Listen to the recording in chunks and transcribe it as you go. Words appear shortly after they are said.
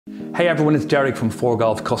Hey everyone, it's Derek from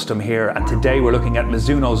ForeGolf Custom here, and today we're looking at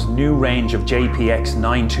Mizuno's new range of JPX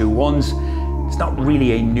 921s. It's not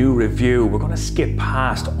really a new review. We're going to skip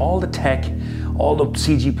past all the tech, all the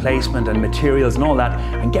CG placement and materials and all that,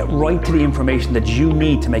 and get right to the information that you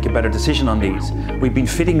need to make a better decision on these. We've been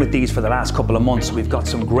fitting with these for the last couple of months. We've got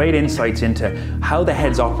some great insights into how the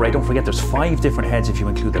heads operate. Don't forget there's 5 different heads if you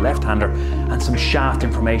include the left-hander, and some shaft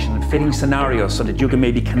information and fitting scenarios so that you can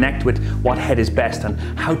maybe connect with what head is best and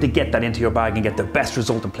how to get that into your bag and get the best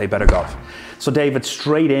result and play better golf. So David,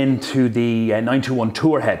 straight into the 921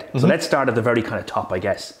 Tour head. So let's start at the very kind of top, I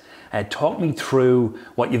guess. Talk me through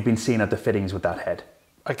what you've been seeing at the fittings with that head.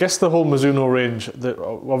 I guess the whole Mizuno range,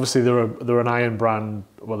 obviously they're an iron brand.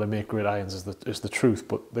 Well, they make great irons is the truth,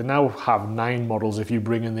 but they now have 9 models if you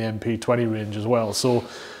bring in the MP20 range as well. So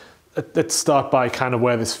let's start by kind of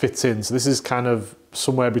where this fits in. So this is kind of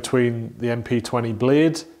somewhere between the MP20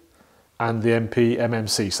 Blade and the MP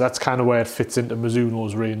MMC. So that's kind of where it fits into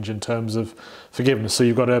Mizuno's range in terms of forgiveness. So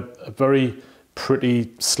you've got a very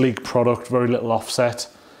pretty, sleek product, very little offset.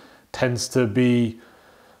 Tends to be,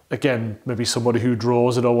 again, maybe somebody who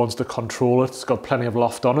draws it or wants to control it. It's got plenty of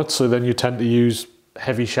loft on it, so then you tend to use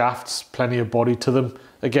heavy shafts, plenty of body to them.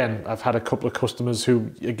 Again, I've had a couple of customers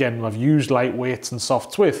who, again, I've used lightweights and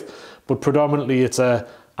softs with, but predominantly it's a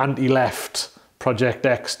anti-left Project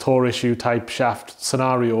X Tour issue type shaft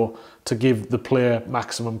scenario to give the player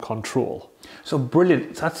maximum control. So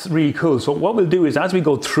brilliant, that's really cool. So what we'll do is, as we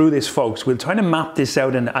go through this, folks, we'll try to map this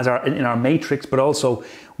out in our matrix, but also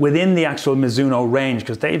within the actual Mizuno range,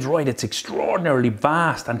 because Dave's right, it's extraordinarily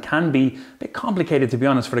vast and can be a bit complicated, to be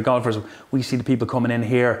honest, for the golfers. We see the people coming in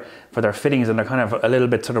here for their fittings and they're kind of a little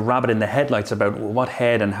bit sort of rabbit in the headlights about what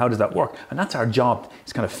head and how does that work. And that's our job,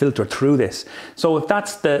 is kind of filter through this. So if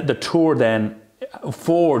that's the Tour then,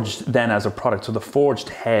 forged then as a product, so the forged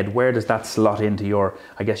head, where does that slot into your,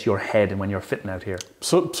 I guess, your head and when you're fitting out here?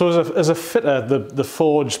 So as a fitter, the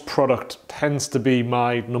forged product tends to be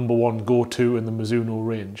my #1 go-to in the Mizuno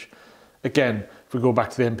range. Again, if we go back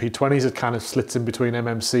to the MP20s, it kind of slits in between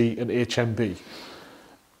MMC and HMB.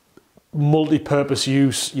 Multi-purpose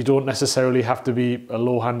use, you don't necessarily have to be a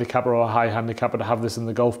low handicapper or a high handicapper to have this in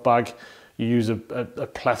the golf bag. You use a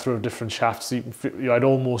plethora of different shafts. I'd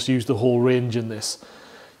almost use the whole range in this.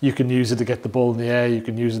 You can use it to get the ball in the air. You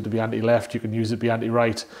can use it to be anti-left. You can use it to be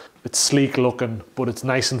anti-right. It's sleek looking, but it's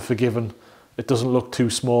nice and forgiving. It doesn't look too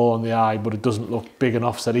small on the eye, but it doesn't look big and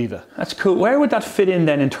offset either. That's cool. Where would that fit in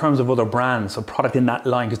then in terms of other brands, so product in that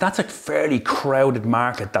line? Because that's a fairly crowded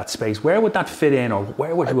market, that space. Where would that fit in, or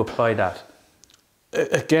where would you apply that?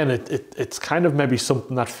 Again, it's kind of maybe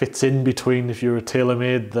something that fits in between, if you're a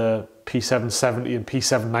TaylorMade, the P770 and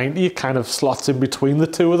P790, it kind of slots in between the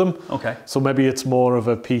two of them. Okay. So maybe it's more of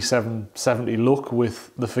a P770 look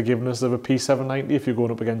with the forgiveness of a P790 if you're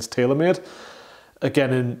going up against TaylorMade.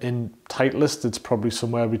 Again, in Titleist, it's probably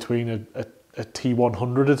somewhere between a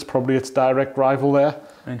T100, it's probably its direct rival there,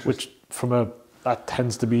 which that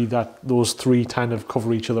tends to be that those 3 kind of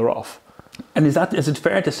cover each other off. And is it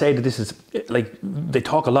fair to say that this is, like, they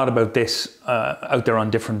talk a lot about this out there on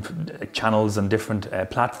different channels and different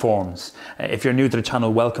platforms. If you're new to the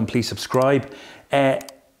channel, welcome, please subscribe.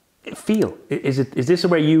 Feel, is this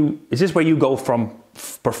where you go from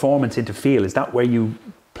performance into feel? Is that where you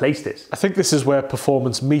place this? I think this is where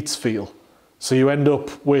performance meets feel. So you end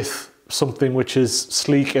up with something which is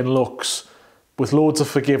sleek in looks, with loads of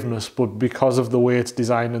forgiveness, but because of the way it's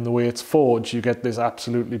designed and the way it's forged, you get this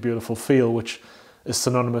absolutely beautiful feel, which is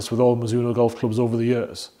synonymous with all Mizuno golf clubs over the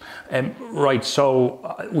years. Right, so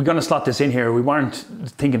we're going to slot this in here. We weren't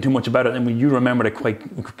thinking too much about it, and you remembered it quite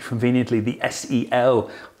conveniently, the SEL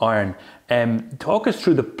iron. Talk us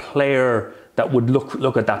through the player that would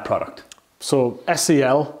look at that product. So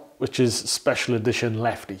SEL, which is Special Edition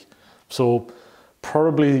Lefty. So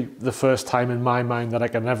probably the first time in my mind that I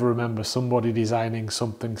can ever remember somebody designing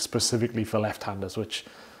something specifically for left-handers, which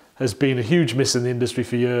has been a huge miss in the industry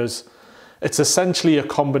for years. It's essentially a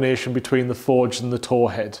combination between the forged and the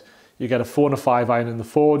tour head. You get a 4 and a 5 iron in the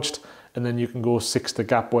forged, and then you can go 6 to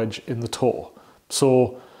gap wedge in the tour.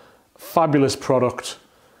 So fabulous product,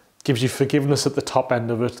 gives you forgiveness at the top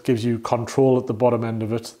end of it, gives you control at the bottom end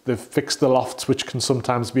of it. They've fixed the lofts, which can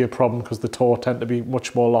sometimes be a problem because the tour tend to be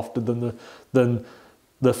much more lofted than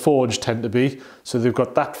the forged tend to be. So they've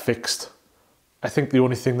got that fixed. I think the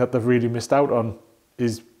only thing that they've really missed out on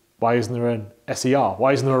is, why isn't there an SER?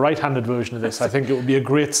 Why isn't there a right-handed version of this? I think it would be a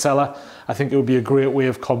great seller. I think it would be a great way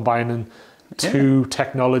of combining 2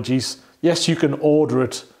 technologies. Yes, you can order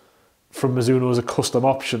it from Mizuno as a custom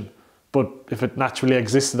option, But if it naturally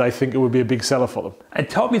existed, I think it would be a big seller for them. And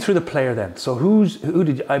talk me through the player then. So who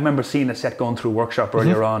did you, I remember seeing a set going through workshop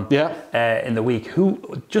earlier on in the week.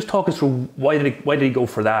 Just talk us through why did he go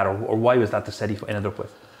for that, or why was that the set he ended up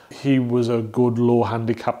with? He was a good low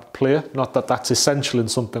handicap player. Not that that's essential in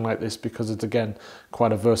something like this, because it's again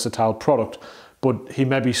quite a versatile product. But he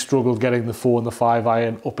maybe struggled getting the 4 and the 5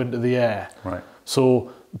 iron up into the air. Right.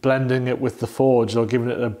 So blending it with the forged or giving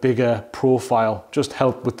it a bigger profile just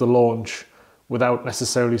helped with the launch without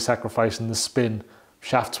necessarily sacrificing the spin.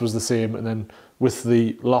 Shafts was the same, and then with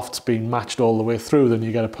the lofts being matched all the way through, then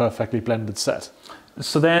you get a perfectly blended set.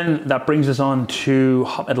 So then that brings us on to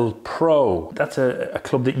Hot Metal Pro. That's a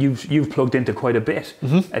club that you've plugged into quite a bit.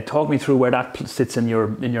 Talk me through where that sits in your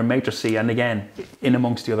matrix, and again in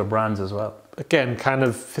amongst the other brands as well. Again, kind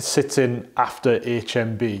of sits in after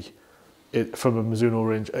HMB. From a Mizuno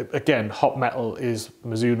range. Again, Hot Metal is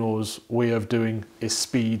Mizuno's way of doing a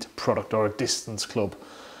speed product or a distance club.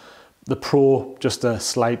 The Pro, just a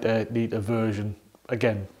slighter, neater version.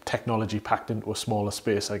 Again, technology packed into a smaller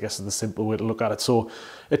space, I guess is the simple way to look at it. So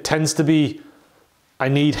it tends to be, I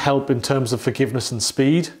need help in terms of forgiveness and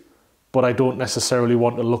speed, but I don't necessarily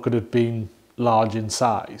want to look at it being large in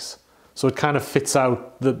size. So it kind of fits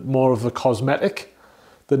out more of the cosmetic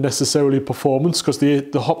than necessarily performance, because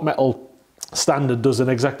the Hot Metal standard does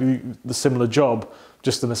exactly the similar job,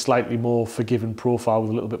 just in a slightly more forgiving profile with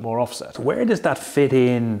a little bit more offset. Where does that fit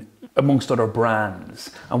in amongst other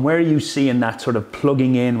brands? And where are you seeing that sort of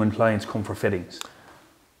plugging in when clients come for fittings?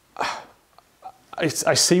 I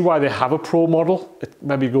see why they have a Pro model. It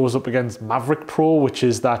maybe goes up against Maverick Pro, which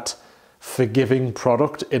is that forgiving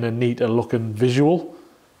product in a neater looking visual.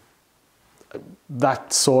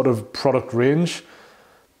 That sort of product range.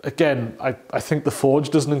 Again, I think the Forge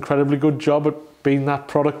does an incredibly good job at being that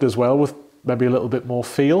product as well, with maybe a little bit more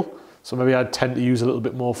feel. So maybe I'd tend to use a little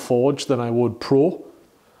bit more Forge than I would Pro.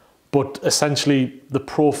 But essentially, the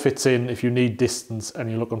Pro fits in if you need distance and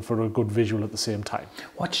you're looking for a good visual at the same time.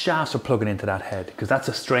 What shafts are plugging into that head? Because that's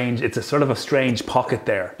it's a sort of a strange pocket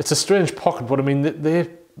there. It's a strange pocket, but I mean,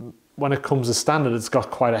 when it comes to standard, it's got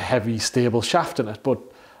quite a heavy, stable shaft in it. But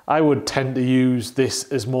I would tend to use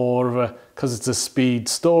this as more of because it's a speed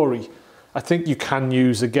story. I think you can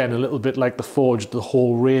use, again, a little bit like the Forge, the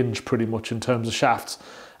whole range pretty much in terms of shafts.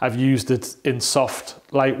 I've used it in soft,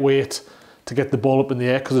 lightweight to get the ball up in the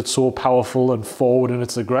air because it's so powerful and forward in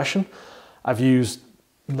its aggression. I've used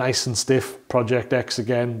nice and stiff Project X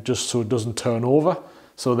again, just so it doesn't turn over.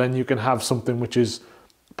 So then you can have something which is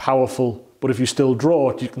powerful, but if you still draw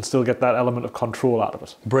it, you can still get that element of control out of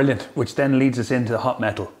it. Brilliant, which then leads us into Hot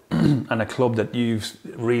Metal and a club that you've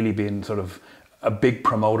really been sort of a big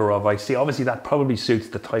promoter of. I see, obviously that probably suits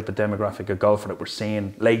the type of demographic of golfer that we're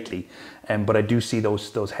seeing lately, but I do see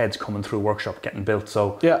those heads coming through workshop getting built.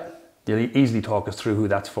 So yeah, you'll easily talk us through who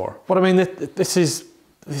that's for. But I mean, this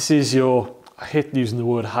is your, I hate using the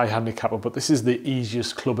word high handicapper, but this is the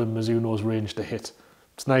easiest club in Mizuno's range to hit.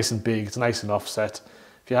 It's nice and big, it's nice and offset.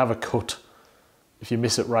 If you have a cut, if you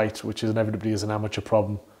miss it right, which is inevitably is an amateur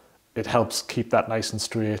problem, it helps keep that nice and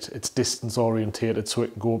straight. It's distance orientated, so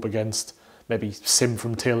it can go up against maybe Sim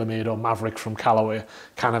from TaylorMade or Maverick from Callaway.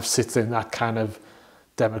 Kind of sits in that kind of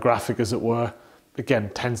demographic, as it were.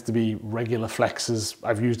 Again, tends to be regular flexes.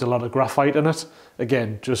 I've used a lot of graphite in it.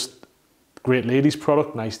 Again, just great ladies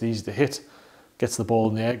product, nice and easy to hit. Gets the ball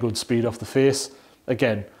in the air, good speed off the face.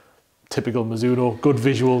 Again, typical Mizuno, good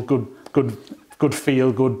visual, good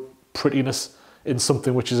feel, good prettiness in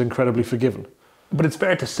something which is incredibly forgiving. But it's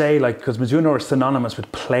fair to say, like, because Mizuno are synonymous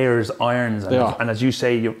with players' irons, and as you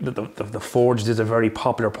say, the Forged is a very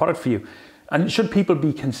popular product for you. And should people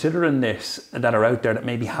be considering this that are out there that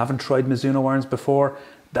maybe haven't tried Mizuno irons before,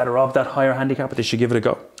 that are of that higher handicap, but they should give it a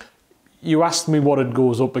go? You asked me what it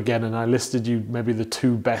goes up again, and I listed you maybe the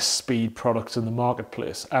two best speed products in the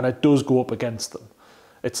marketplace, and it does go up against them.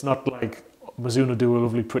 It's not like Mizuno do a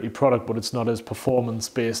lovely pretty product, but it's not as performance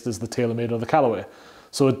based as the TaylorMade or the Callaway.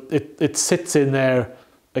 So it sits in there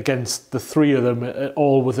against the three of them,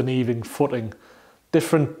 all with an even footing.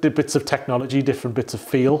 Different bits of technology, different bits of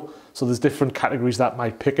feel. So there's different categories that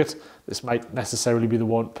might pick it. This might necessarily be the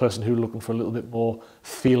one person who's looking for a little bit more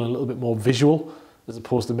feel and a little bit more visual, as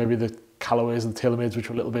opposed to maybe the Callaways and the TaylorMades, which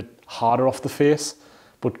are a little bit harder off the face,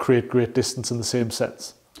 but create great distance in the same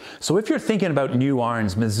sense. So if you're thinking about new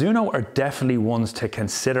irons, Mizuno are definitely ones to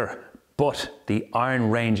consider. But the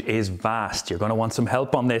iron range is vast. You're going to want some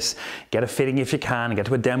help on this. Get a fitting if you can, get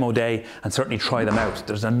to a demo day and certainly try them out.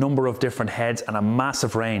 There's a number of different heads and a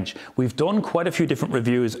massive range. We've done quite a few different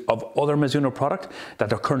reviews of other Mizuno product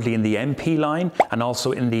that are currently in the MP line and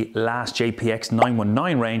also in the last JPX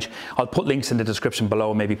 919 range. I'll put links in the description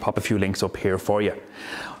below and maybe pop a few links up here for you.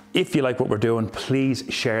 If you like what we're doing, please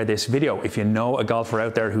share this video. If you know a golfer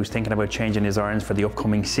out there who's thinking about changing his irons for the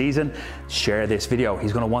upcoming season, share this video.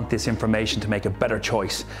 He's going to want this information to make a better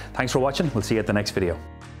choice. Thanks for watching. We'll see you at the next video.